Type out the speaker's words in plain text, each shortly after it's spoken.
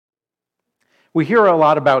We hear a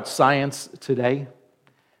lot about science today.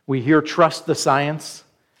 We hear trust the science.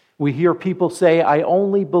 We hear people say, I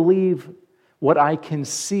only believe what I can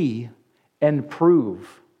see and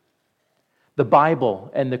prove. The Bible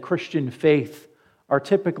and the Christian faith are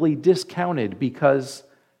typically discounted because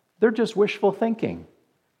they're just wishful thinking.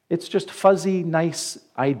 It's just fuzzy, nice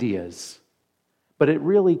ideas. But it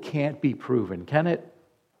really can't be proven, can it?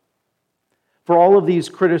 For all of these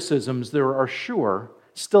criticisms, there are sure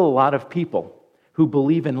still a lot of people who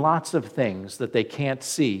believe in lots of things that they can't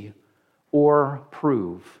see or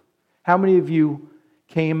prove. How many of you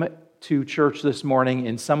came to church this morning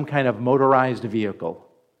in some kind of motorized vehicle?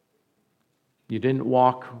 You didn't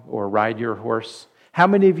walk or ride your horse? How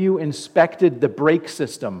many of you inspected the brake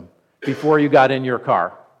system before you got in your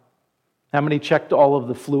car? How many checked all of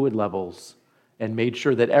the fluid levels and made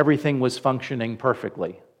sure that everything was functioning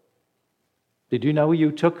perfectly? Did you know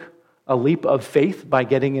you took a leap of faith by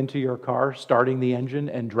getting into your car, starting the engine,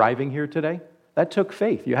 and driving here today? That took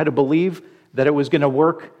faith. You had to believe that it was going to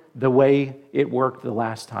work the way it worked the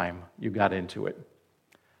last time you got into it.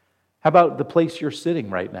 How about the place you're sitting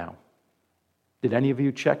right now? Did any of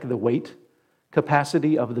you check the weight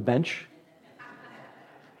capacity of the bench?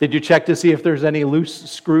 Did you check to see if there's any loose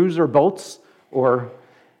screws or bolts or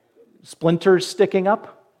splinters sticking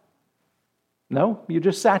up? No, you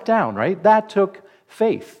just sat down, right? That took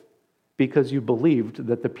faith because you believed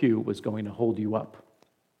that the pew was going to hold you up.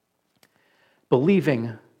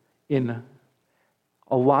 Believing in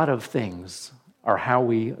a lot of things are how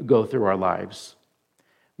we go through our lives.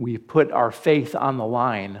 We put our faith on the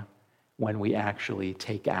line when we actually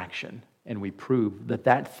take action and we prove that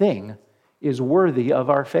that thing is worthy of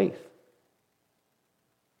our faith.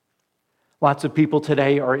 Lots of people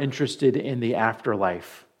today are interested in the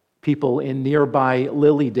afterlife. People in nearby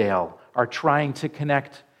Lilydale are trying to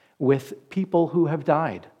connect with people who have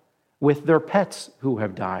died, with their pets who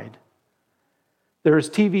have died. There's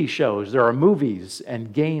TV shows, there are movies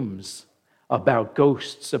and games about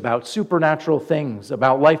ghosts, about supernatural things,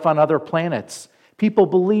 about life on other planets. People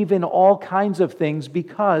believe in all kinds of things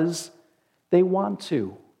because they want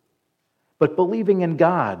to. But believing in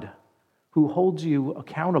God, who holds you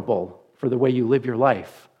accountable for the way you live your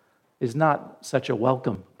life, is not such a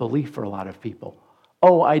welcome belief for a lot of people.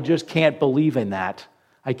 Oh, I just can't believe in that.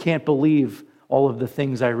 I can't believe all of the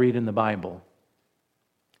things I read in the Bible.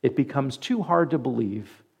 It becomes too hard to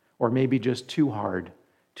believe, or maybe just too hard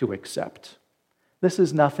to accept. This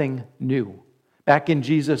is nothing new. Back in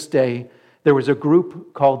Jesus' day, there was a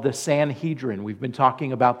group called the Sanhedrin. We've been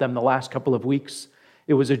talking about them the last couple of weeks.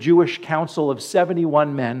 It was a Jewish council of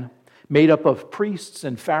 71 men made up of priests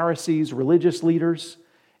and Pharisees, religious leaders,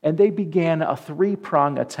 and they began a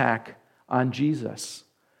three-prong attack on Jesus.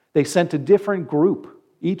 They sent a different group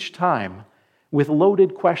each time with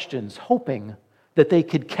loaded questions, hoping that they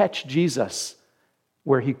could catch Jesus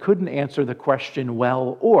where he couldn't answer the question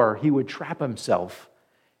well, or he would trap himself,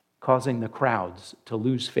 causing the crowds to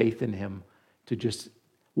lose faith in him, to just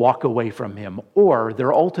walk away from him, or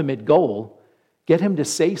their ultimate goal, get him to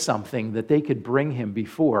say something that they could bring him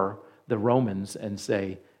before the Romans and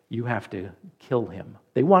say, you have to kill him.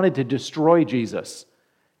 They wanted to destroy Jesus,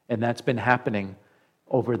 and that's been happening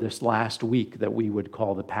over this last week that we would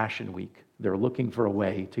call the Passion Week. They're looking for a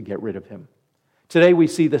way to get rid of him. Today we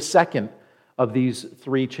see the second of these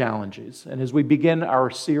three challenges. And as we begin our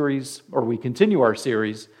series, or we continue our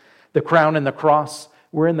series, The Crown and the Cross,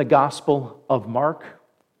 we're in the Gospel of Mark.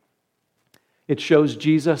 It shows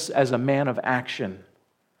Jesus as a man of action,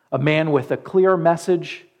 a man with a clear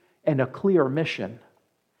message and a clear mission.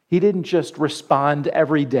 He didn't just respond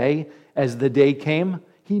every day as the day came.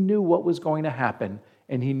 He knew what was going to happen,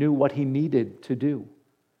 and he knew what he needed to do.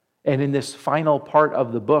 And in this final part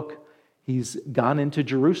of the book, he's gone into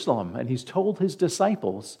Jerusalem, and he's told his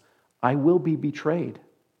disciples, I will be betrayed.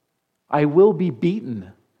 I will be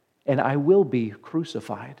beaten, and I will be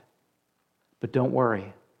crucified. But don't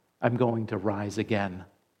worry, I'm going to rise again.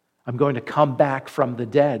 I'm going to come back from the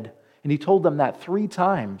dead. And he told them that 3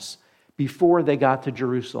 times before they got to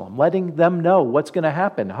Jerusalem, letting them know what's going to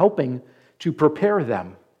happen, hoping to prepare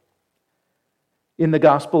them. In the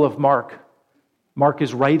Gospel of Mark, Mark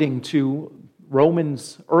is writing to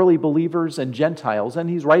Romans, early believers and Gentiles, and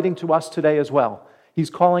he's writing to us today as well.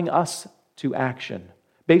 He's calling us to action.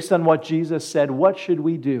 Based on what Jesus said, what should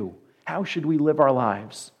we do? How should we live our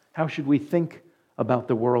lives? How should we think about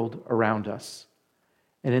the world around us?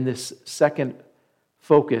 And in this second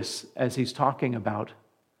focus, as he's talking about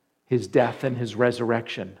his death and his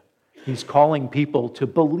resurrection, he's calling people to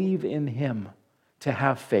believe in him, to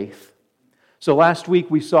have faith. So last week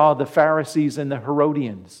we saw the Pharisees and the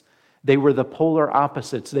Herodians. They were the polar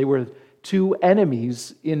opposites. They were two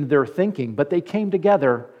enemies in their thinking, but they came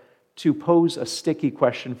together to pose a sticky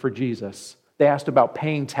question for Jesus. They asked about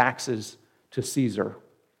paying taxes to Caesar.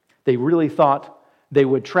 They really thought they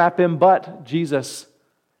would trap him, but Jesus,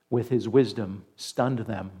 with his wisdom, stunned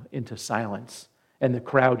them into silence. And the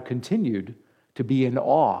crowd continued to be in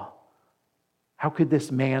awe. How could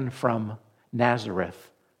this man from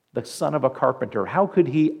Nazareth, the son of a carpenter, how could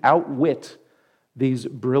he outwit these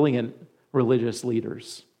brilliant religious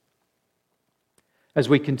leaders? As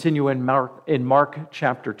we continue in Mark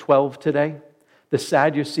chapter 12 today, the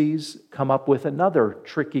Sadducees come up with another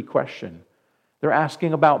tricky question. They're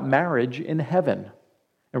asking about marriage in heaven.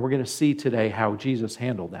 And we're going to see today how Jesus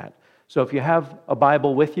handled that. So if you have a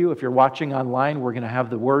Bible with you, if you're watching online, we're going to have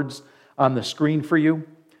the words on the screen for you.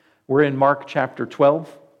 We're in Mark chapter 12,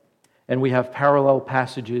 and we have parallel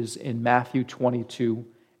passages in Matthew 22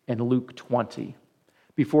 and Luke 20.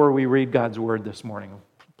 Before we read God's word this morning,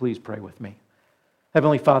 please pray with me.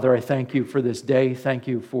 Heavenly Father, I thank you for this day. Thank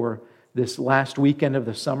you for this last weekend of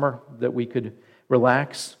the summer that we could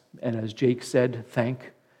relax. And as Jake said,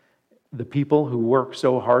 thank the people who work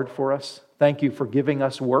so hard for us. Thank you for giving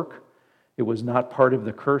us work. It was not part of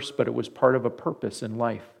the curse, but it was part of a purpose in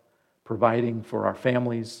life, providing for our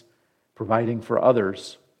families, providing for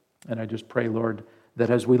others. And I just pray, Lord, that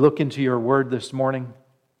as we look into your word this morning,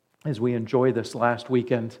 as we enjoy this last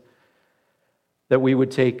weekend, that we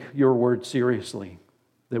would take your word seriously,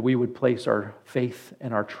 that we would place our faith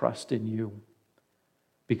and our trust in you,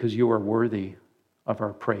 because you are worthy of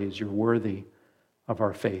our praise. You're worthy of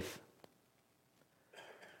our faith.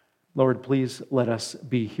 Lord, please let us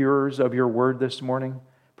be hearers of your word this morning.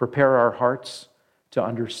 Prepare our hearts to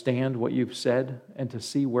understand what you've said and to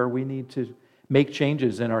see where we need to make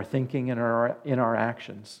changes in our thinking and in our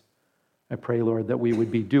actions. I pray, Lord, that we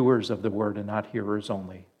would be doers of the word and not hearers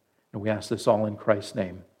only. And we ask this all in Christ's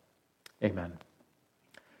name. Amen.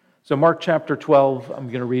 So Mark chapter 12, I'm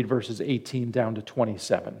going to read verses 18 down to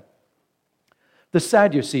 27. The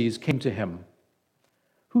Sadducees came to him,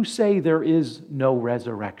 who say there is no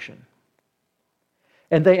resurrection.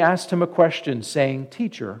 And they asked him a question, saying,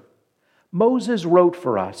 Teacher, Moses wrote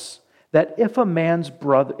for us that if a man's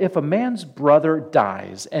brother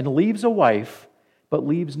dies and leaves a wife, but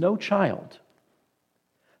leaves no child,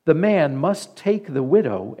 the man must take the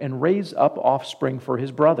widow and raise up offspring for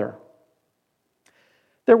his brother.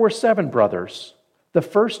 There were 7 brothers. The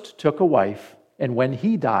first took a wife, and when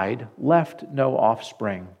he died, left no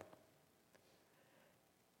offspring.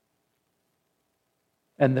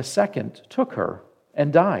 And the second took her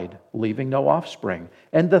and died, leaving no offspring.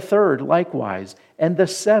 And the third likewise. And the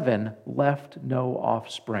 7 left no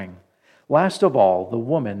offspring. Last of all, the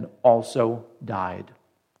woman also died.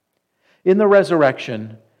 In the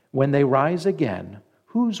resurrection, when they rise again,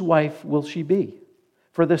 whose wife will she be?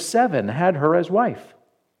 For the 7 had her as wife.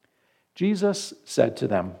 Jesus said to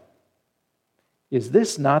them, Is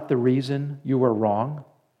this not the reason you are wrong?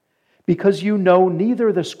 Because you know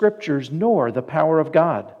neither the Scriptures nor the power of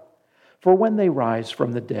God. For when they rise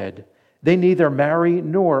from the dead, they neither marry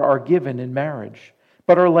nor are given in marriage,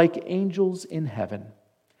 but are like angels in heaven.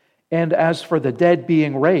 And as for the dead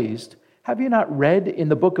being raised, have you not read in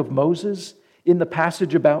the book of Moses, in the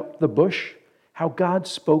passage about the bush, how God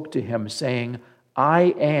spoke to him, saying,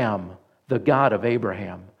 I am the God of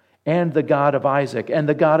Abraham, and the God of Isaac, and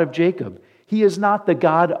the God of Jacob. He is not the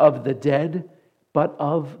God of the dead, but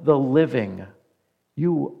of the living.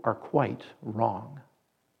 You are quite wrong.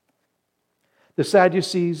 The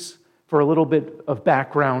Sadducees, for a little bit of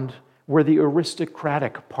background, were the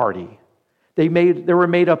aristocratic party. They were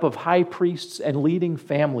made up of high priests and leading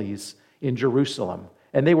families in Jerusalem,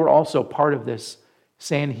 and they were also part of this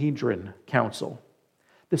Sanhedrin council.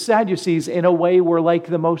 The Sadducees, in a way, were like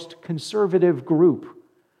the most conservative group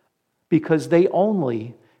because they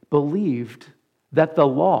only believed that the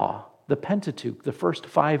law, the Pentateuch, the first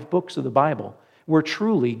 5 books of the Bible, were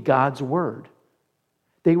truly God's word.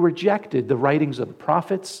 They rejected the writings of the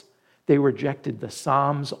prophets. They rejected the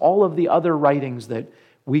Psalms, all of the other writings that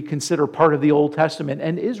we consider part of the Old Testament.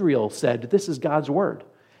 And Israel said, this is God's word.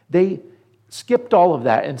 They skipped all of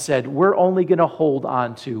that and said, we're only going to hold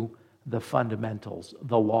on to the fundamentals,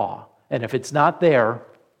 the law. And if it's not there,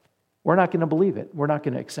 we're not going to believe it. We're not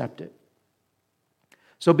going to accept it.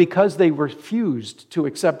 So because they refused to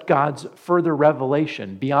accept God's further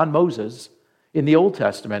revelation beyond Moses in the Old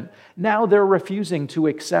Testament, now they're refusing to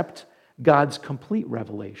accept God's complete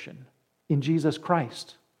revelation in Jesus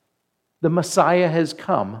Christ. The Messiah has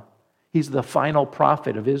come. He's the final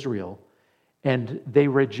prophet of Israel. And they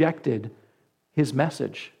rejected his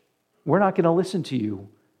message. We're not going to listen to you.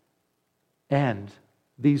 And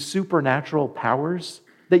these supernatural powers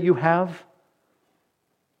that you have,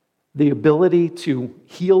 the ability to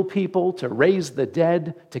heal people, to raise the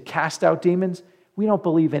dead, to cast out demons, we don't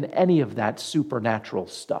believe in any of that supernatural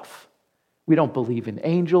stuff. We don't believe in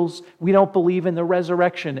angels. We don't believe in the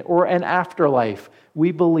resurrection or an afterlife.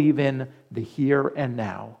 We believe in the here and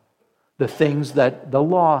now, the things that the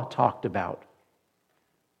law talked about.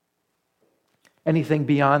 Anything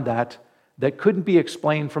beyond that couldn't be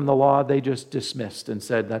explained from the law, they just dismissed and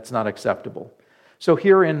said that's not acceptable. So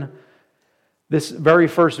here in this very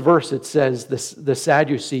first verse, it says, the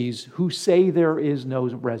Sadducees who say there is no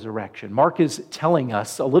resurrection. Mark is telling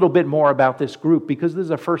us a little bit more about this group because this is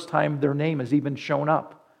the first time their name has even shown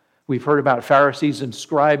up. We've heard about Pharisees and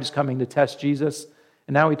scribes coming to test Jesus,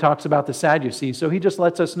 and now he talks about the Sadducees. So he just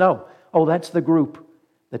lets us know, that's the group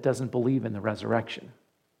that doesn't believe in the resurrection.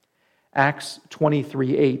 Acts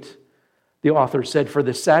 23:8, the author said, "For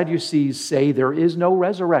the Sadducees say there is no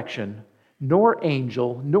resurrection, nor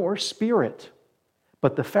angel, nor spirit.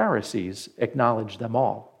 But the Pharisees acknowledge them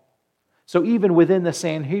all." So even within the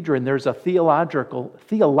Sanhedrin, there's a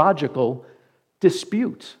theological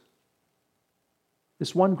dispute.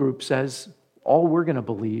 This one group says, all we're going to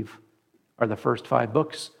believe are the first 5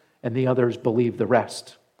 books, and the others believe the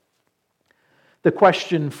rest. The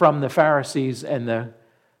question from the Pharisees and the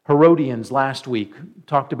Herodians last week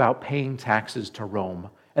talked about paying taxes to Rome.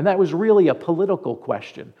 And that was really a political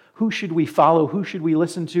question. Who should we follow? Who should we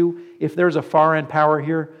listen to? If there's a foreign power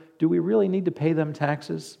here, do we really need to pay them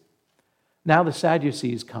taxes? Now the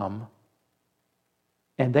Sadducees come,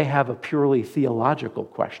 and they have a purely theological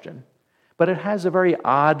question. But it has a very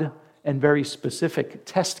odd and very specific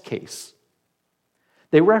test case.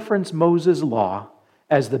 They reference Moses' law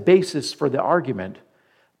as the basis for the argument,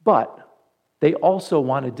 but they also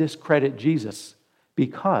want to discredit Jesus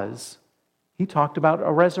because he talked about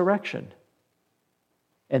a resurrection.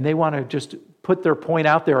 And they want to just put their point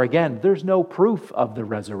out there again. There's no proof of the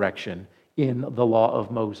resurrection in the law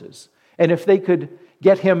of Moses. And if they could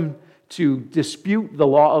get him to dispute the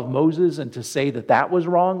law of Moses and to say that that was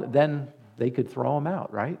wrong, then they could throw him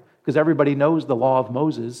out, right? Because everybody knows the law of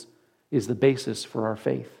Moses is the basis for our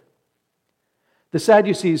faith. The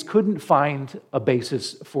Sadducees couldn't find a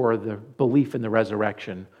basis for the belief in the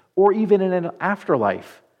resurrection or even in an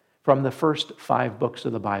afterlife from the first 5 books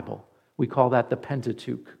of the Bible. We call that the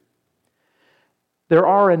Pentateuch. There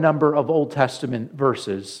are a number of Old Testament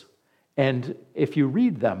verses, and if you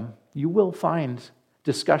read them, you will find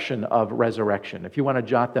discussion of resurrection. If you want to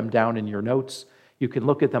jot them down in your notes, you can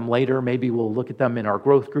look at them later. Maybe we'll look at them in our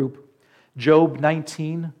growth group. Job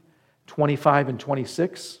 19, 25 and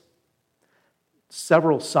 26.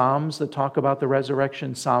 Several Psalms that talk about the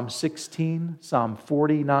resurrection. Psalm 16, Psalm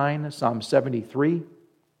 49, Psalm 73.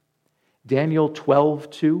 Daniel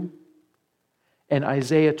 12:2, and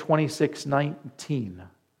Isaiah 26:19.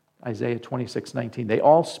 Isaiah 26:19. They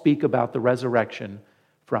all speak about the resurrection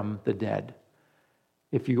from the dead.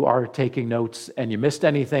 If you are taking notes and you missed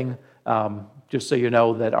anything, just so you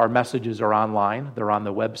know that our messages are online. They're on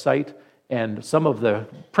the website, and some of the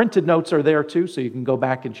printed notes are there too, so you can go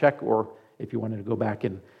back and check, or if you wanted to go back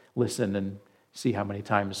and listen and see how many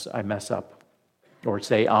times I mess up or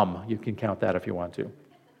say you can count that if you want to.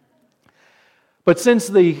 But since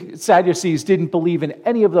the Sadducees didn't believe in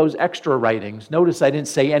any of those extra writings, notice I didn't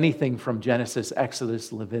say anything from Genesis,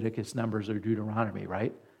 Exodus, Leviticus, Numbers, or Deuteronomy,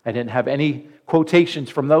 right? I didn't have any quotations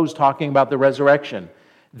from those talking about the resurrection.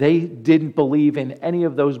 They didn't believe in any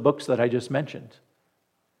of those books that I just mentioned.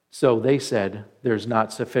 So they said there's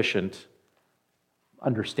not sufficient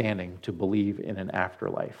understanding to believe in an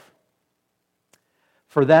afterlife.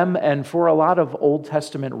 For them and for a lot of Old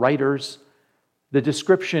Testament writers, the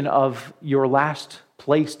description of your last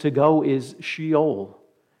place to go is Sheol.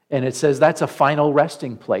 And it says that's a final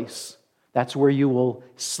resting place. That's where you will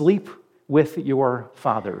sleep with your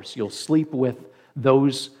fathers. You'll sleep with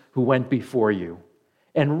those who went before you.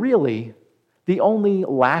 And really, the only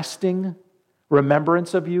lasting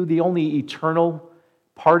remembrance of you, the only eternal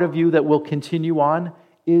part of you that will continue on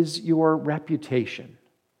is your reputation,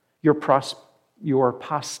 your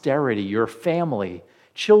posterity, your family,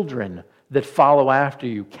 children that follow after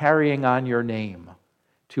you, carrying on your name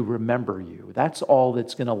to remember you. That's all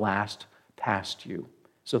that's going to last past you.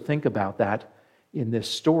 So think about that in this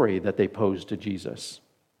story that they posed to Jesus.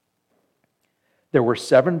 There were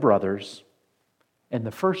 7 brothers, and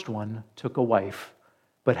the first one took a wife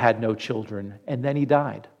but had no children, and then he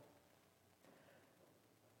died.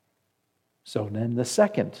 So then the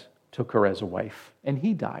second took her as a wife, and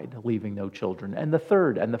he died, leaving no children. And the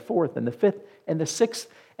third, and the fourth, and the fifth, and the sixth,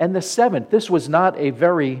 and the seventh. This was not a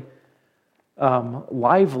very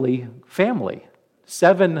lively family.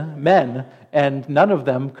 7 men, and none of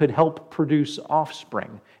them could help produce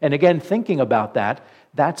offspring. And again, thinking about that,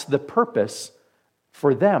 that's the purpose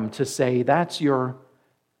for them to say, that's your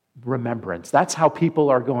remembrance. That's how people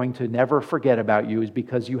are going to never forget about you, is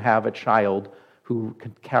because you have a child who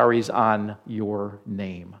carries on your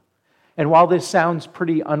name. And while this sounds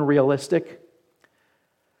pretty unrealistic,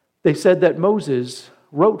 they said that Moses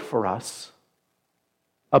wrote for us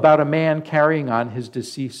about a man carrying on his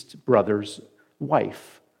deceased brother's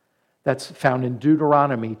wife. That's found in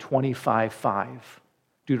Deuteronomy 25:5.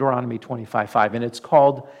 Deuteronomy 25:5. And it's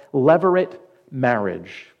called levirate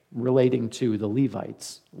marriage, relating to the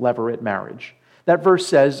Levites. Levirate marriage. That verse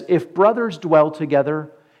says, if brothers dwell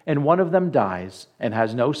together and one of them dies and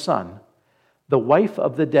has no son, the wife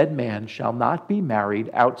of the dead man shall not be married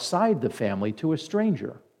outside the family to a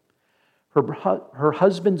stranger. Her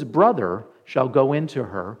husband's brother shall go into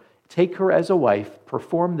her, take her as a wife,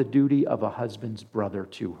 perform the duty of a husband's brother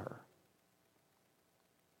to her.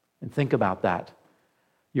 And think about that.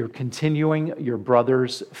 You're continuing your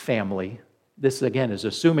brother's family. This, again, is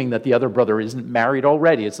assuming that the other brother isn't married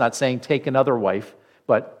already. It's not saying take another wife,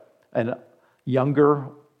 but a younger,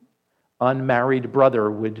 unmarried brother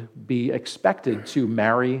would be expected to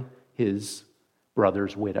marry his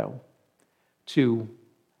brother's widow, to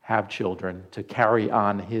have children, to carry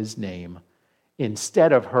on his name,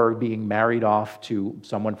 instead of her being married off to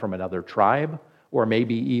someone from another tribe, or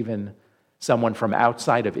maybe even someone from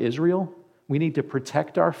outside of Israel. We need to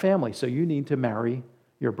protect our family, so you need to marry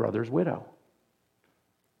your brother's widow.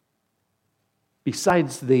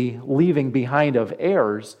 Besides the leaving behind of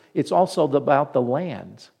heirs, it's also about the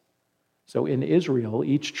land. So in Israel,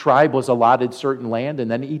 each tribe was allotted certain land, and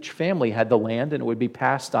then each family had the land, and it would be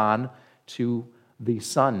passed on to the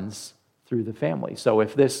sons through the family. So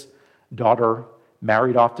if this daughter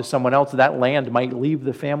married off to someone else, that land might leave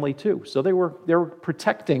the family too. So they were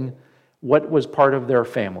protecting what was part of their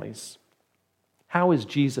families. How is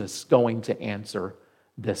Jesus going to answer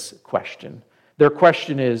this question? Their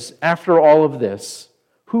question is, after all of this,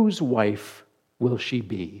 whose wife will she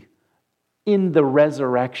be in the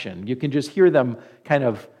resurrection? You can just hear them kind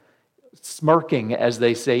of smirking as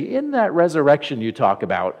they say, in that resurrection you talk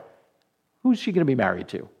about, who's she going to be married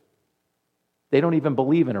to? They don't even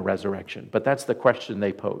believe in a resurrection, but that's the question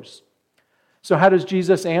they pose. So how does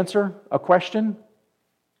Jesus answer a question?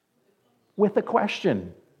 With a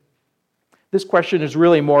question. This question is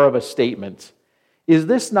really more of a statement. Is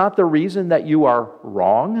this not the reason that you are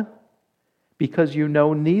wrong? Because you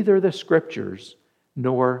know neither the Scriptures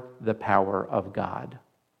nor the power of God.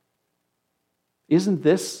 Isn't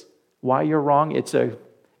this why you're wrong? It's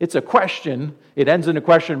a question. It ends in a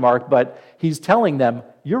question mark, but he's telling them,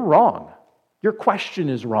 you're wrong. Your question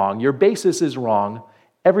is wrong. Your basis is wrong.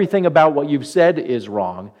 Everything about what you've said is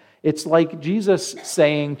wrong. It's like Jesus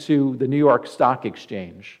saying to the New York Stock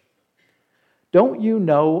Exchange, don't you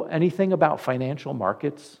know anything about financial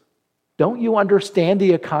markets? Don't you understand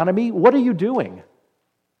the economy? What are you doing?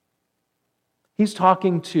 He's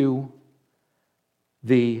talking to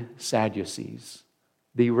the Sadducees,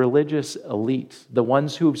 the religious elite, the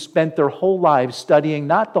ones who've spent their whole lives studying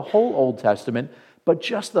not the whole Old Testament, but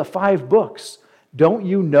just the 5 books. Don't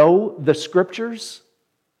you know the Scriptures?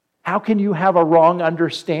 How can you have a wrong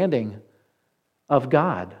understanding of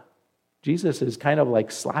God? Jesus is kind of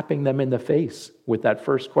like slapping them in the face with that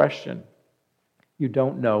first question. You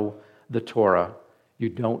don't know the Torah. You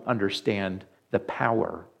don't understand the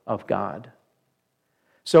power of God.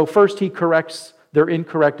 So first he corrects their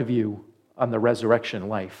incorrect view on the resurrection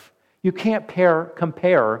life. You can't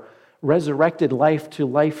compare resurrected life to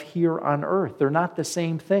life here on earth. They're not the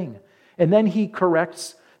same thing. And then he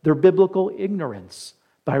corrects their biblical ignorance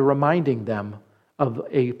by reminding them of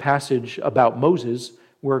a passage about Moses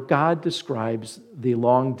where God describes the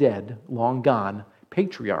long dead, long gone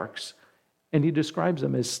patriarchs, and he describes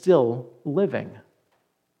them as still living.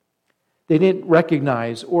 They didn't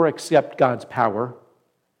recognize or accept God's power.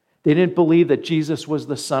 They didn't believe that Jesus was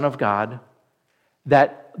the Son of God,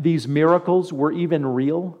 that these miracles were even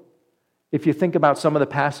real. If you think about some of the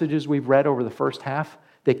passages we've read over the first half,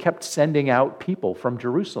 they kept sending out people from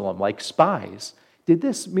Jerusalem like spies. Did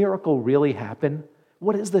this miracle really happen?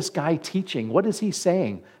 What is this guy teaching? What is he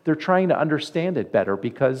saying? They're trying to understand it better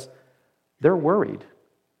because they're worried.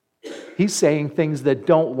 He's saying things that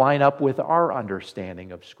don't line up with our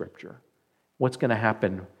understanding of Scripture. What's going to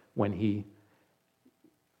happen when he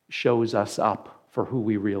shows us up for who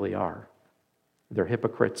we really are? They're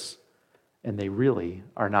hypocrites, and they really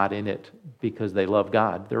are not in it because they love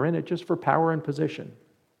God. They're in it just for power and position.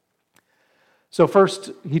 So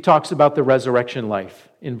first, he talks about the resurrection life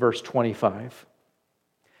in verse 25.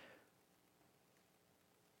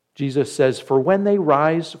 Jesus says, "For when they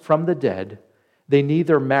rise from the dead, they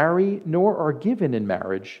neither marry nor are given in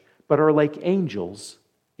marriage, but are like angels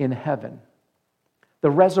in heaven."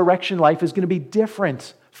 The resurrection life is going to be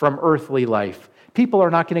different from earthly life. People are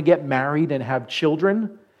not going to get married and have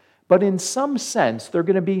children, but in some sense, they're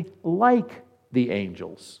going to be like the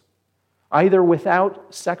angels, either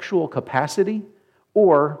without sexual capacity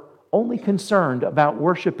or only concerned about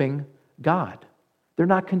worshiping God. They're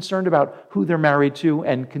not concerned about who they're married to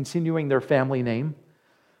and continuing their family name.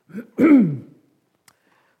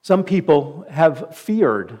 Some people have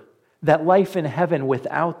feared that life in heaven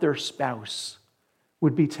without their spouse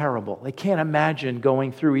would be terrible. They can't imagine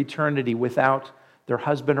going through eternity without their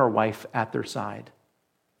husband or wife at their side.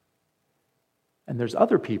 And there's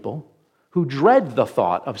other people who dread the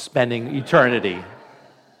thought of spending eternity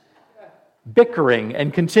bickering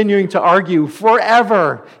and continuing to argue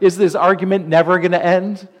forever. Is this argument never going to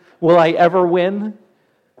end? Will I ever win?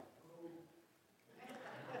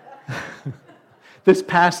 This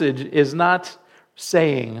passage is not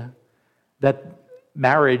saying that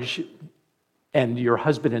marriage and your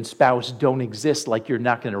husband and spouse don't exist, like you're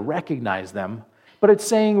not going to recognize them, but it's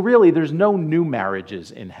saying really there's no new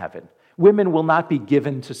marriages in heaven. Women will not be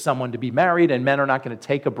given to someone to be married, and men are not going to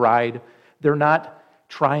take a bride. They're not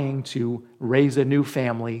trying to raise a new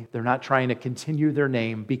family. They're not trying to continue their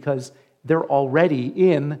name because they're already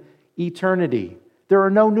in eternity. There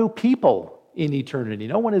are no new people in eternity.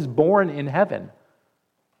 No one is born in heaven.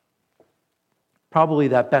 Probably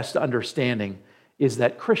that best understanding is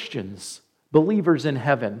that Christians, believers in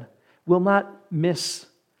heaven, will not miss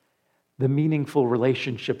the meaningful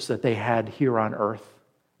relationships that they had here on earth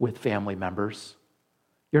with family members.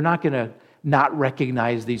 You're not going to not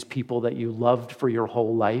recognize these people that you loved for your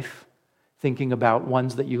whole life, thinking about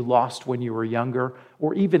ones that you lost when you were younger,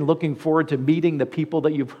 or even looking forward to meeting the people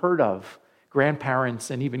that you've heard of, grandparents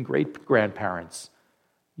and even great-grandparents.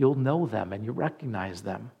 You'll know them and you recognize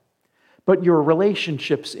them. But your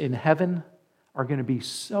relationships in heaven are going to be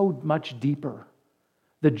so much deeper.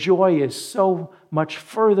 The joy is so much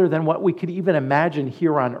further than what we could even imagine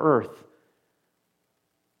here on earth,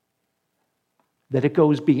 that it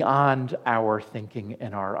goes beyond our thinking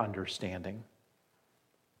and our understanding.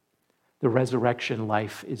 The resurrection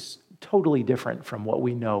life is totally different from what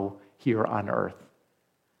we know here on earth.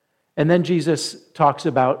 And then Jesus talks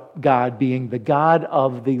about God being the God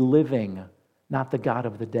of the living, not the God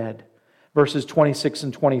of the dead. Verses 26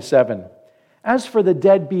 and 27. As for the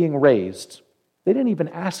dead being raised, they didn't even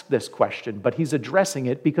ask this question, but he's addressing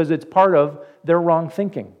it because it's part of their wrong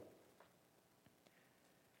thinking.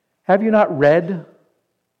 Have you not read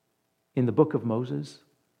in the book of Moses?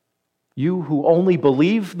 You who only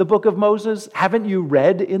believe the book of Moses, haven't you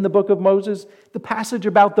read in the book of Moses the passage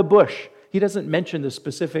about the bush? He doesn't mention the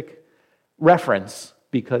specific reference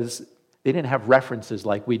because they didn't have references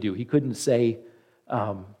like we do. He couldn't say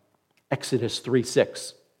Exodus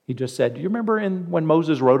 3:6. He just said, do you remember when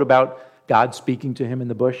Moses wrote about God speaking to him in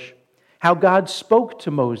the bush? How God spoke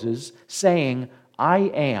to Moses saying, I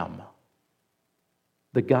am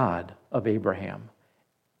the God of Abraham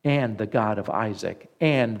and the God of Isaac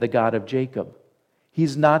and the God of Jacob.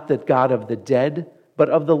 He's not the God of the dead, but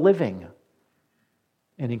of the living.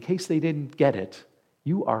 And in case they didn't get it,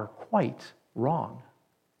 you are quite wrong.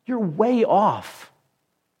 You're way off.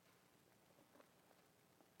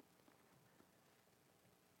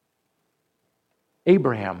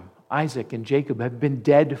 Abraham, Isaac, and Jacob have been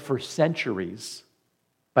dead for centuries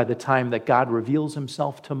by the time that God reveals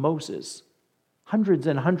himself to Moses. Hundreds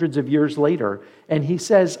and hundreds of years later, and he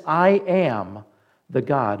says, I am the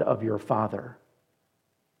God of your father.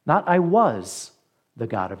 Not I was the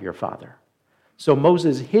God of your father. So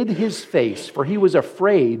Moses hid his face, for he was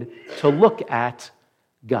afraid to look at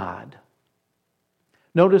God.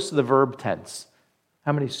 Notice the verb tense.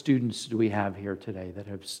 How many students do we have here today that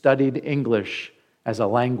have studied English as a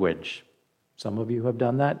language? Some of you have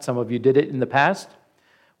done that. Some of you did it in the past.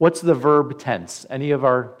 What's the verb tense? Any of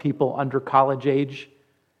our people under college age?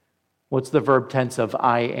 What's the verb tense of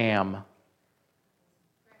I am?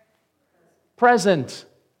 Present.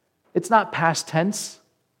 It's not past tense.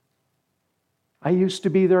 I used to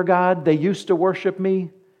be their God. They used to worship me.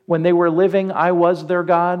 When they were living, I was their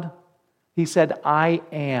God. He said, I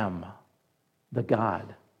am the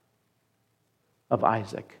God of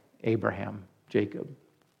Isaac, Abraham, Jacob.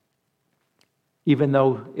 Even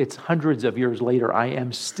though it's hundreds of years later, I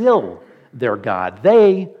am still their God.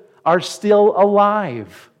 They are still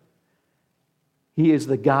alive. He is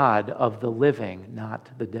the God of the living, not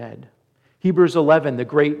the dead. Hebrews 11, the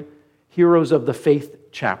great heroes of the faith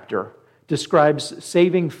chapter, describes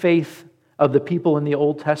saving faith of the people in the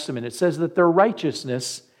Old Testament. It says that their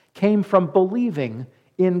righteousness came from believing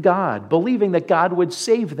in God, believing that God would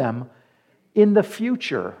save them in the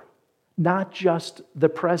future, not just the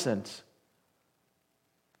present.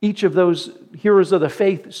 Each of those heroes of the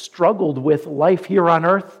faith struggled with life here on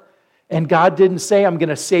earth, and God didn't say, I'm going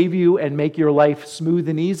to save you and make your life smooth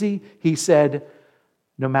and easy. He said,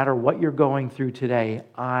 no matter what you're going through today,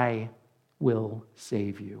 I will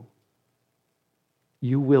save you.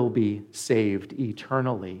 You will be saved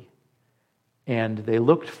eternally. And they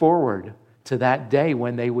looked forward to that day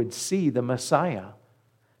when they would see the Messiah.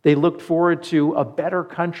 They looked forward to a better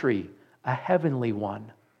country, a heavenly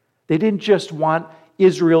one. They didn't just want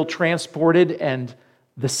Israel transported and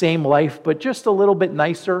the same life, but just a little bit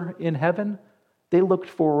nicer in heaven. They looked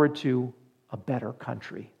forward to a better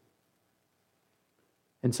country.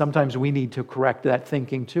 And sometimes we need to correct that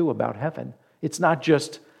thinking too about heaven. It's not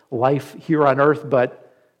just life here on earth,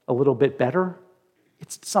 but a little bit better.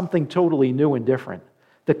 It's something totally new and different.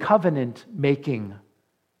 The covenant-making,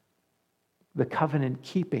 the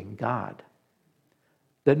covenant-keeping God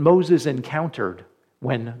that Moses encountered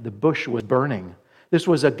when the bush was burning. This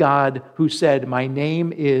was a God who said, my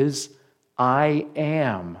name is I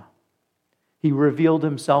Am. He revealed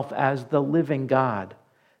himself as the living God,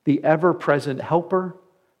 the ever-present helper,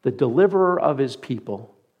 the deliverer of his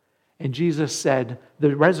people. And Jesus said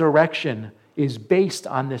the resurrection is based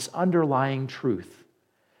on this underlying truth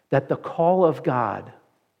that the call of God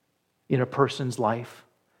in a person's life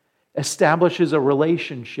establishes a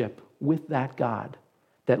relationship with that God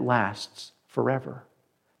that lasts forever.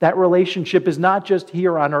 That relationship is not just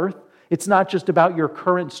here on earth. It's not just about your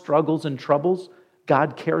current struggles and troubles.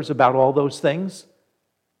 God cares about all those things.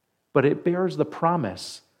 But it bears the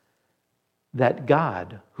promise that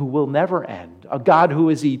God, who will never end, a God who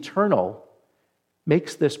is eternal,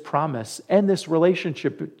 makes this promise and this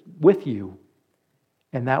relationship with you,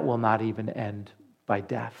 and that will not even end by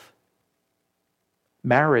death.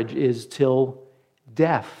 Marriage is till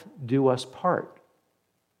death do us part,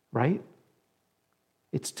 right?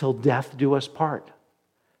 It's till death do us part,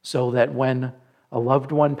 so that when a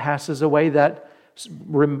loved one passes away, that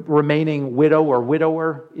remaining widow or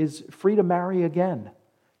widower is free to marry again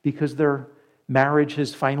because their marriage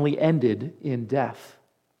has finally ended in death.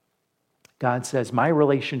 God says, my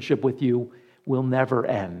relationship with you will never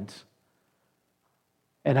end.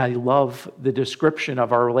 And I love the description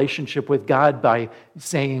of our relationship with God by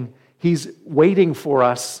saying He's waiting for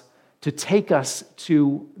us to take us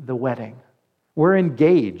to the wedding. We're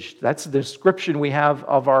engaged. That's the description we have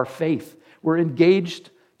of our faith. We're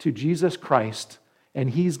engaged to Jesus Christ, and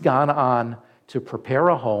He's gone on to prepare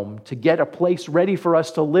a home, to get a place ready for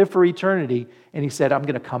us to live for eternity. And He said, I'm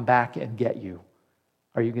going to come back and get you.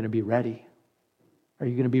 Are you going to be ready? Are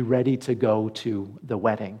you going to be ready to go to the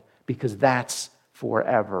wedding? Because that's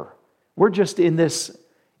forever. We're just in this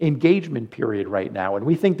engagement period right now, and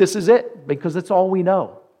we think this is it because it's all we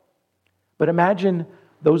know. But imagine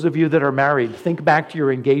those of you that are married, think back to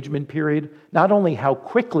your engagement period, not only how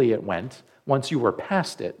quickly it went once you were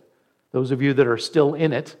past it. Those of you that are still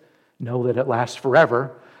in it know that it lasts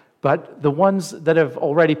forever, but the ones that have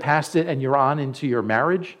already passed it and you're on into your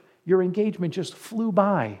marriage, your engagement just flew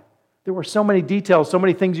by. There were so many details, so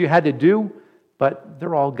many things you had to do, but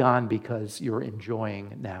they're all gone because you're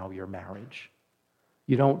enjoying now your marriage.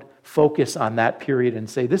 You don't focus on that period and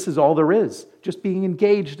say, this is all there is. Just being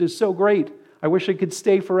engaged is so great. I wish I could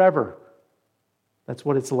stay forever. That's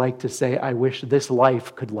what it's like to say, I wish this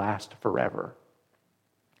life could last forever.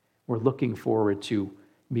 We're looking forward to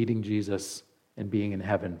meeting Jesus and being in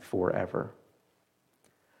heaven forever.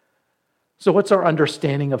 So what's our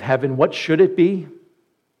understanding of heaven? What should it be?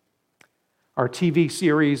 Our TV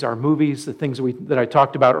series, our movies, the things that I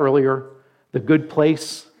talked about earlier, The Good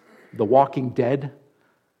Place, The Walking Dead,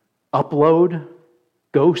 Upload,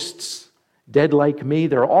 Ghosts, Dead Like Me.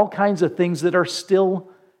 There are all kinds of things that are still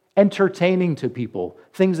entertaining to people,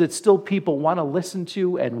 things that still people want to listen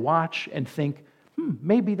to and watch and think,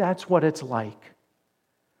 maybe that's what it's like.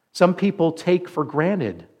 Some people take for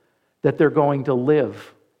granted that they're going to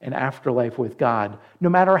live an afterlife with God, no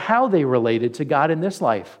matter how they related to God in this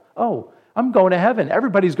life. Oh, I'm going to heaven.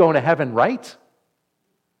 Everybody's going to heaven, right?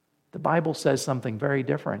 The Bible says something very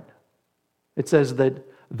different. It says that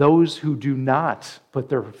those who do not put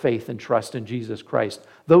their faith and trust in Jesus Christ,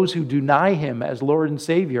 those who deny Him as Lord and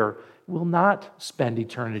Savior, will not spend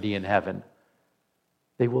eternity in heaven.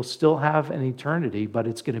 They will still have an eternity, but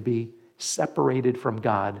it's going to be separated from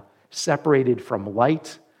God, separated from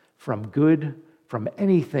light, from good, from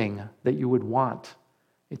anything that you would want.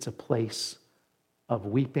 It's a place of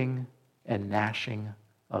weeping and gnashing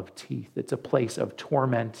of teeth. It's a place of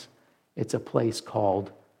torment. It's a place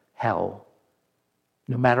called hell.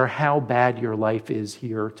 No matter how bad your life is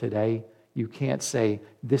here today, you can't say,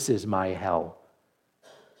 "This is my hell."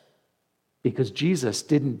 Because Jesus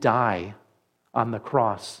didn't die on the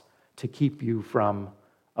cross to keep you from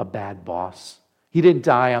a bad boss. He didn't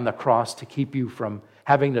die on the cross to keep you from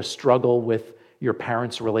having to struggle with your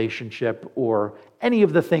parents' relationship or any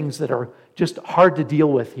of the things that are just hard to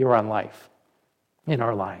deal with here on life, in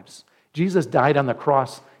our lives. Jesus died on the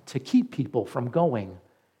cross to keep people from going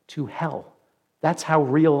to hell. That's how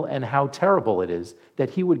real and how terrible it is that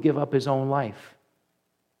he would give up his own life.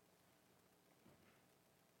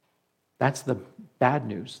 That's the bad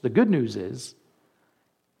news. The good news is,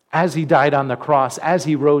 as he died on the cross, as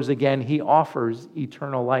he rose again, he offers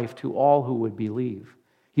eternal life to all who would believe.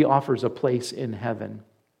 He offers a place in heaven.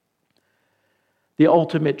 The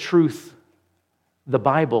ultimate truth, the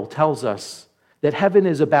Bible tells us that heaven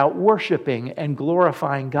is about worshiping and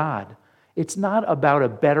glorifying God. It's not about a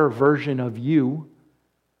better version of you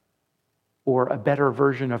or a better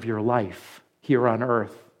version of your life here on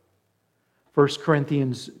earth. 1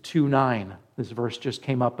 Corinthians 2:9. This verse just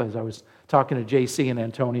came up as I was talking to JC and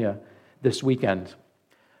Antonia this weekend.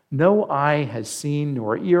 "No eye has seen,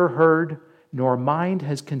 nor ear heard, nor mind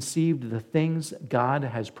has conceived the things God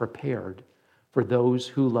has prepared for those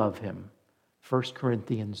who love him." 1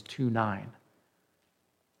 Corinthians 2:9.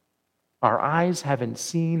 Our eyes haven't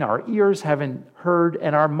seen, our ears haven't heard,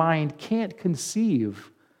 and our mind can't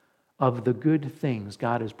conceive of the good things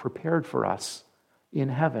God has prepared for us in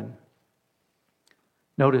heaven.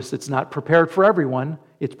 Notice it's not prepared for everyone,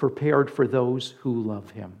 it's prepared for those who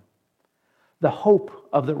love him. The hope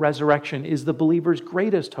of the resurrection is the believer's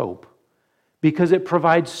greatest hope because it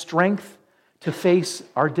provides strength to face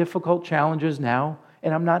our difficult challenges now.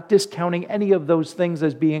 And I'm not discounting any of those things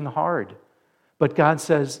as being hard. But God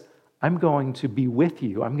says, I'm going to be with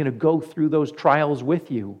you. I'm going to go through those trials with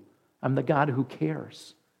you. I'm the God who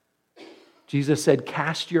cares. Jesus said,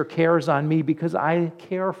 "Cast your cares on me because I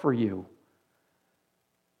care for you."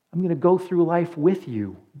 I'm going to go through life with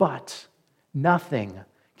you, but nothing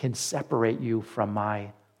can separate you from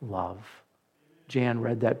my love. Jan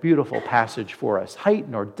read that beautiful passage for us. Height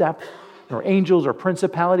nor depth, nor angels or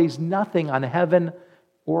principalities, nothing on heaven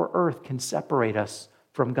or earth can separate us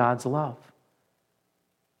from God's love.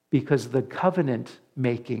 Because the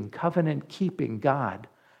covenant-making, covenant-keeping God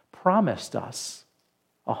promised us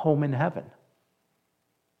a home in heaven.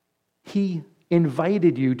 He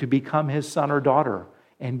invited you to become his son or daughter,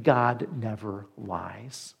 and God never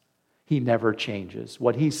lies. He never changes.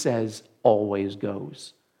 What he says always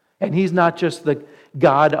goes. And he's not just the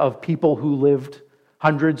God of people who lived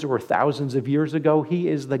hundreds or thousands of years ago. He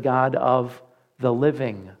is the God of the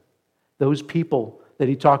living. Those people that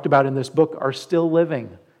he talked about in this book are still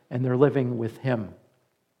living, and they're living with him.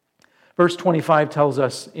 Verse 25 tells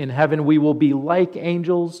us in heaven we will be like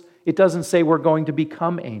angels. It doesn't say we're going to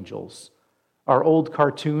become angels. Our old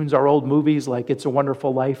cartoons, our old movies like It's a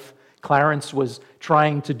Wonderful Life, Clarence was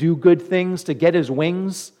trying to do good things to get his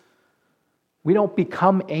wings. We don't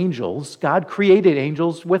become angels. God created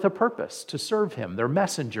angels with a purpose, to serve him. They're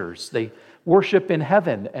messengers. They worship in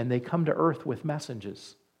heaven and they come to earth with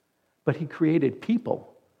messages. But he created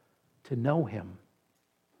people to know him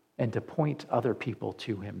and to point other people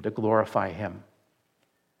to him, to glorify him.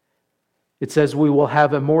 It says we will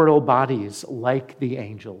have immortal bodies like the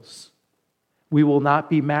angels. We will not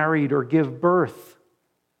be married or give birth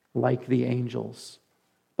like the angels.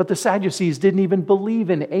 But the Sadducees didn't even believe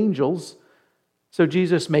in angels, so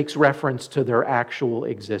Jesus makes reference to their actual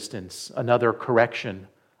existence, another correction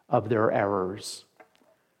of their errors.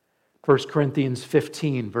 1 Corinthians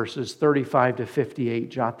 15, verses 35 to 58,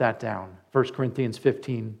 jot that down. 1 Corinthians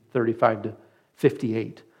 15, 35 to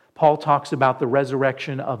 58. Paul talks about the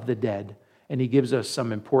resurrection of the dead, and he gives us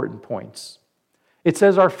some important points. It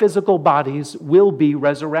says our physical bodies will be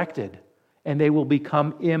resurrected, and they will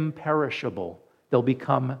become imperishable. They'll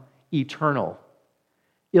become eternal.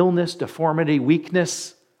 Illness, deformity,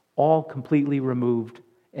 weakness, all completely removed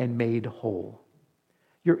and made whole.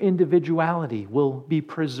 Your individuality will be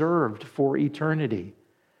preserved for eternity.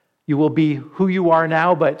 You will be who you are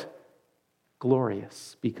now, but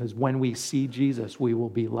glorious, because when we see Jesus, we will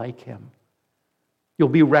be like him. You'll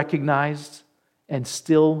be recognized and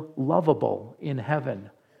still lovable in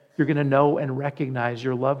heaven. You're going to know and recognize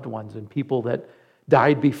your loved ones and people that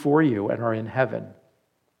died before you and are in heaven.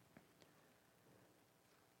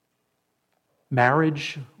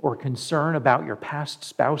 Marriage or concern about your past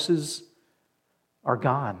spouses are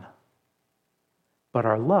gone, but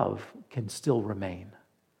our love can still remain.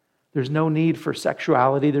 There's no need for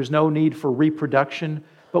sexuality, there's no need for reproduction,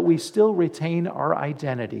 but we still retain our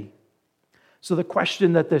identity. So the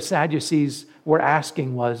question that the Sadducees were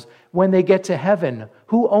asking was, when they get to heaven,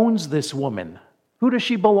 who owns this woman? Who does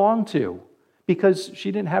she belong to? Because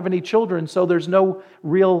she didn't have any children, so there's no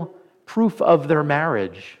real proof of their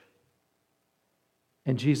marriage.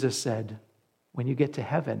 And Jesus said, when you get to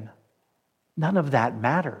heaven, none of that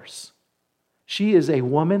matters. She is a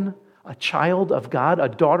woman, a child of God, a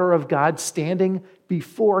daughter of God, standing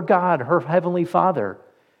before God, her heavenly Father.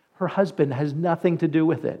 Her husband has nothing to do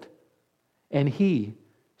with it. And he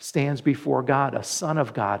stands before God, a son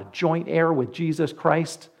of God, a joint heir with Jesus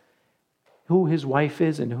Christ. Who his wife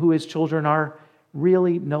is and who his children are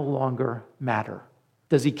really no longer matter.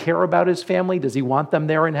 Does he care about his family? Does he want them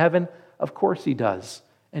there in heaven? Of course he does.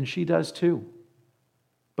 And she does too.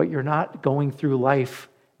 But you're not going through life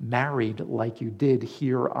married like you did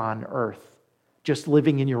here on earth, just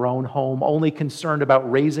living in your own home, only concerned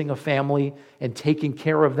about raising a family and taking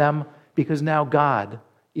care of them, because now God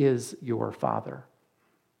is your Father.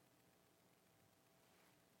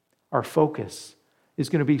 Our focus is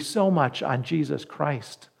going to be so much on Jesus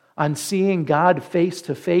Christ, on seeing God face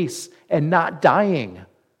to face and not dying.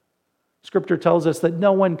 Scripture tells us that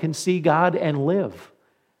no one can see God and live,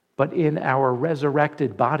 but in our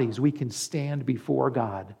resurrected bodies, we can stand before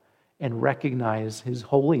God and recognize His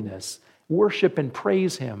holiness, worship and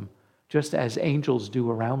praise Him, just as angels do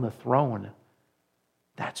around the throne.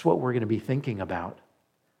 That's what we're going to be thinking about.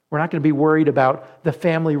 We're not going to be worried about the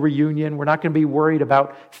family reunion. We're not going to be worried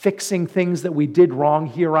about fixing things that we did wrong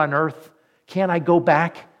here on earth. Can I go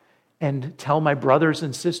back and tell my brothers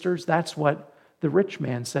and sisters? That's what the rich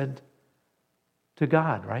man said to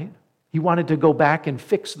God, right? He wanted to go back and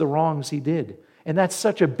fix the wrongs he did. And that's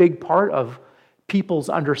such a big part of people's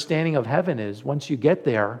understanding of heaven is once you get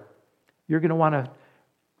there, you're going to want to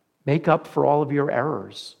make up for all of your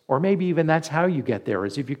errors. Or maybe even that's how you get there,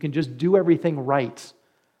 is if you can just do everything right,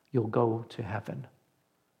 you'll go to heaven.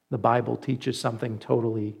 The Bible teaches something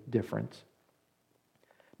totally different.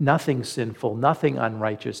 Nothing sinful, nothing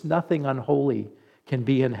unrighteous, nothing unholy can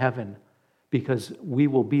be in heaven, because we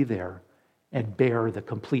will be there and bear the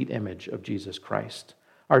complete image of Jesus Christ.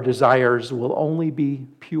 Our desires will only be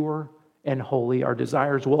pure and holy. Our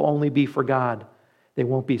desires will only be for God. They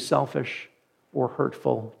won't be selfish or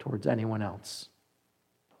hurtful towards anyone else.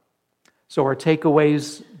 So our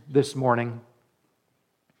takeaways this morning: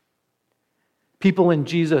 people in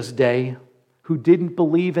Jesus' day who didn't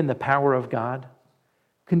believe in the power of God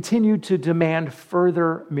continued to demand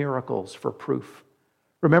further miracles for proof.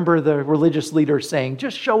 Remember the religious leaders saying,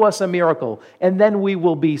 just show us a miracle and then we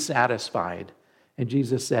will be satisfied. And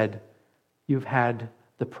Jesus said, you've had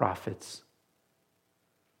the prophets.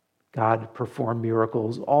 God performed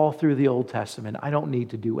miracles all through the Old Testament. I don't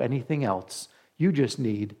need to do anything else. You just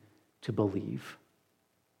need to believe.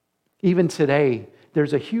 Even today,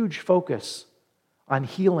 there's a huge focus on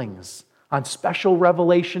healings, on special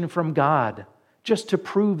revelation from God, just to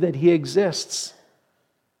prove that He exists.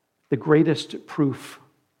 The greatest proof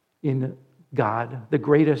in God, the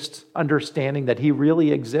greatest understanding that He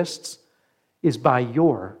really exists, is by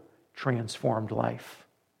your transformed life.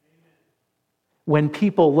 When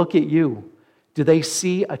people look at you, do they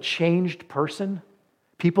see a changed person?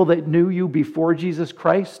 People that knew you before Jesus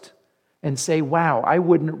Christ and say, wow, I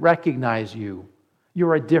wouldn't recognize you.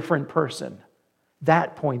 You're a different person.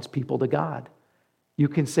 That points people to God. You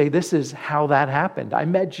can say, this is how that happened. I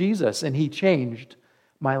met Jesus and He changed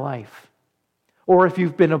my life. Or if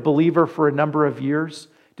you've been a believer for a number of years,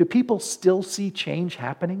 do people still see change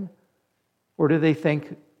happening? Or do they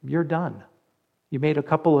think, you're done? You made a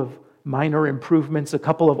couple of minor improvements, a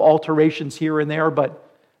couple of alterations here and there,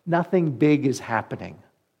 but nothing big is happening.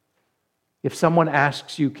 If someone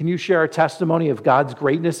asks you, can you share a testimony of God's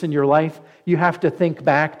greatness in your life? You have to think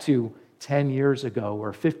back to 10 years ago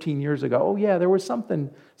or 15 years ago. Oh yeah, there was something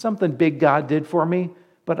big God did for me,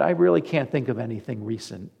 but I really can't think of anything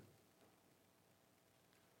recent.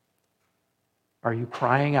 Are you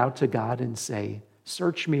crying out to God and say,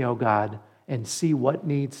 search me, O God, and see what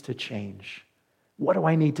needs to change? What do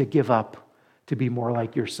I need to give up to be more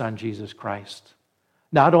like your Son, Jesus Christ?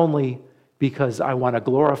 Not only because I want to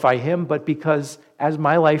glorify Him, but because as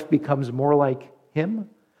my life becomes more like Him,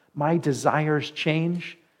 my desires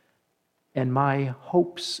change and my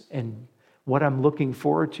hopes and what I'm looking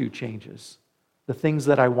forward to changes. The things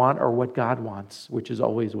that I want are what God wants, which is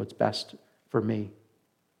always what's best for me.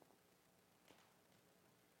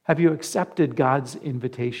 Have you accepted God's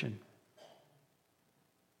invitation?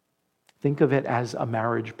 Think of it as a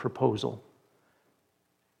marriage proposal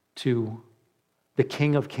to the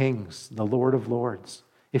King of Kings, the Lord of Lords.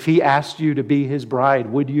 If He asked you to be His bride,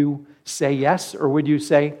 would you say yes, or would you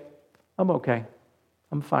say, I'm okay.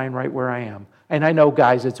 I'm fine right where I am. And I know,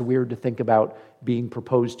 guys, it's weird to think about being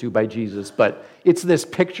proposed to by Jesus, but it's this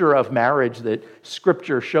picture of marriage that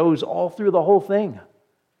Scripture shows all through the whole thing.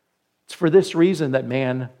 It's for this reason that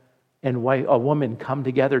man and a woman come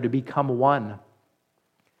together to become one.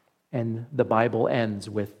 And the Bible ends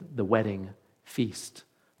with the wedding feast,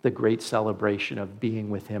 the great celebration of being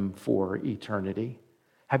with him for eternity.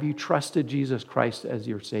 Have you trusted Jesus Christ as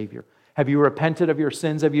your Savior? Have you repented of your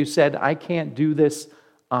sins? Have you said, I can't do this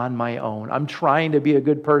on my own? I'm trying to be a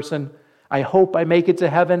good person. I hope I make it to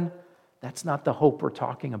heaven. That's not the hope we're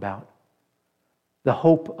talking about. The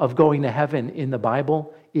hope of going to heaven in the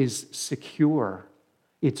Bible is secure.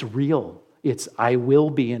 It's real. It's, I will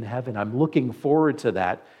be in heaven. I'm looking forward to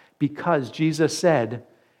that because Jesus said,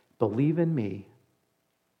 believe in me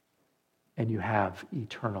and you have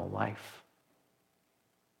eternal life.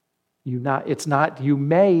 It's not you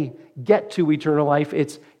may get to eternal life,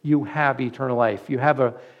 it's you have eternal life. You have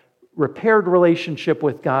a repaired relationship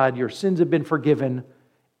with God, your sins have been forgiven,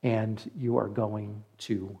 and you are going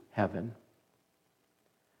to heaven.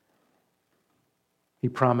 He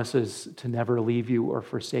promises to never leave you or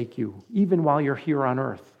forsake you, even while you're here on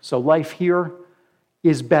earth. So life here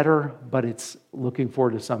is better, but it's looking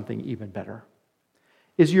forward to something even better.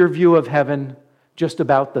 Is your view of heaven just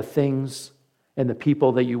about the things and the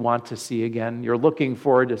people that you want to see again? You're looking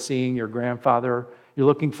forward to seeing your grandfather. You're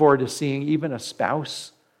looking forward to seeing even a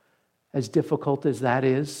spouse, as difficult as that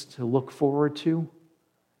is to look forward to.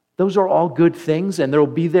 Those are all good things, and they'll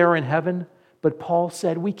be there in heaven. But Paul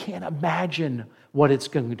said we can't imagine what it's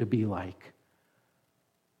going to be like.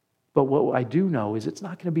 But what I do know is it's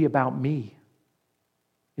not going to be about me.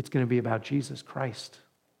 It's going to be about Jesus Christ.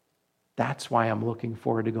 That's why I'm looking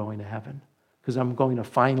forward to going to heaven, because I'm going to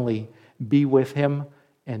finally be with him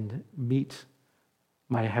and meet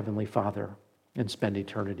my Heavenly Father and spend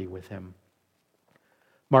eternity with him.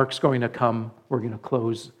 Mark's going to come. We're going to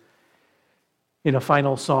close in a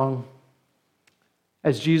final song.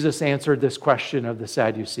 As Jesus answered this question of the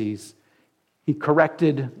Sadducees, he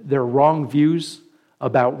corrected their wrong views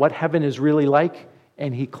about what heaven is really like,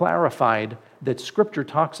 and he clarified that Scripture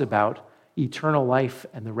talks about eternal life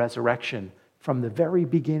and the resurrection from the very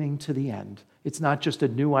beginning to the end. It's not just a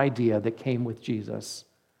new idea that came with Jesus.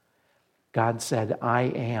 God said, I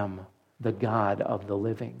am the God of the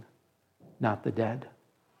living, not the dead.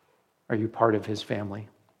 Are you part of his family?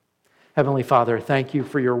 Heavenly Father, thank you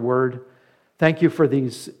for your word. Thank you for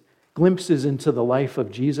these glimpses into the life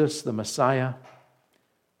of Jesus, the Messiah.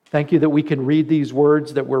 Thank you that we can read these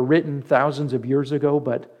words that were written thousands of years ago,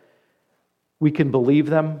 but we can believe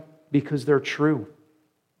them because they're true.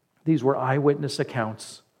 These were eyewitness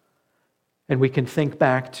accounts. And we can think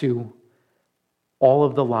back to all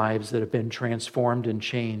of the lives that have been transformed and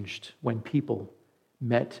changed when people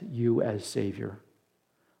met you as Savior.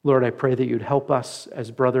 Lord, I pray that you'd help us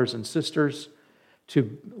as brothers and sisters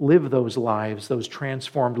to live those lives, those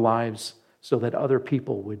transformed lives, so that other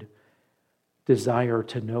people would desire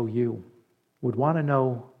to know you, would want to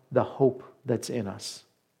know the hope that's in us.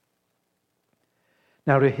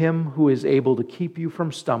 Now to him who is able to keep you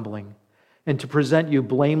from stumbling and to present you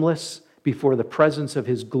blameless before the presence of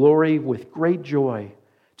his glory with great joy,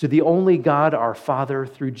 to the only God our Father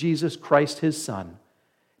through Jesus Christ his Son,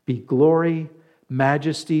 be glory,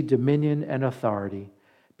 majesty, dominion, and authority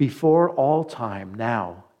before all time,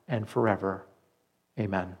 now and forever.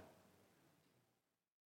 Amen.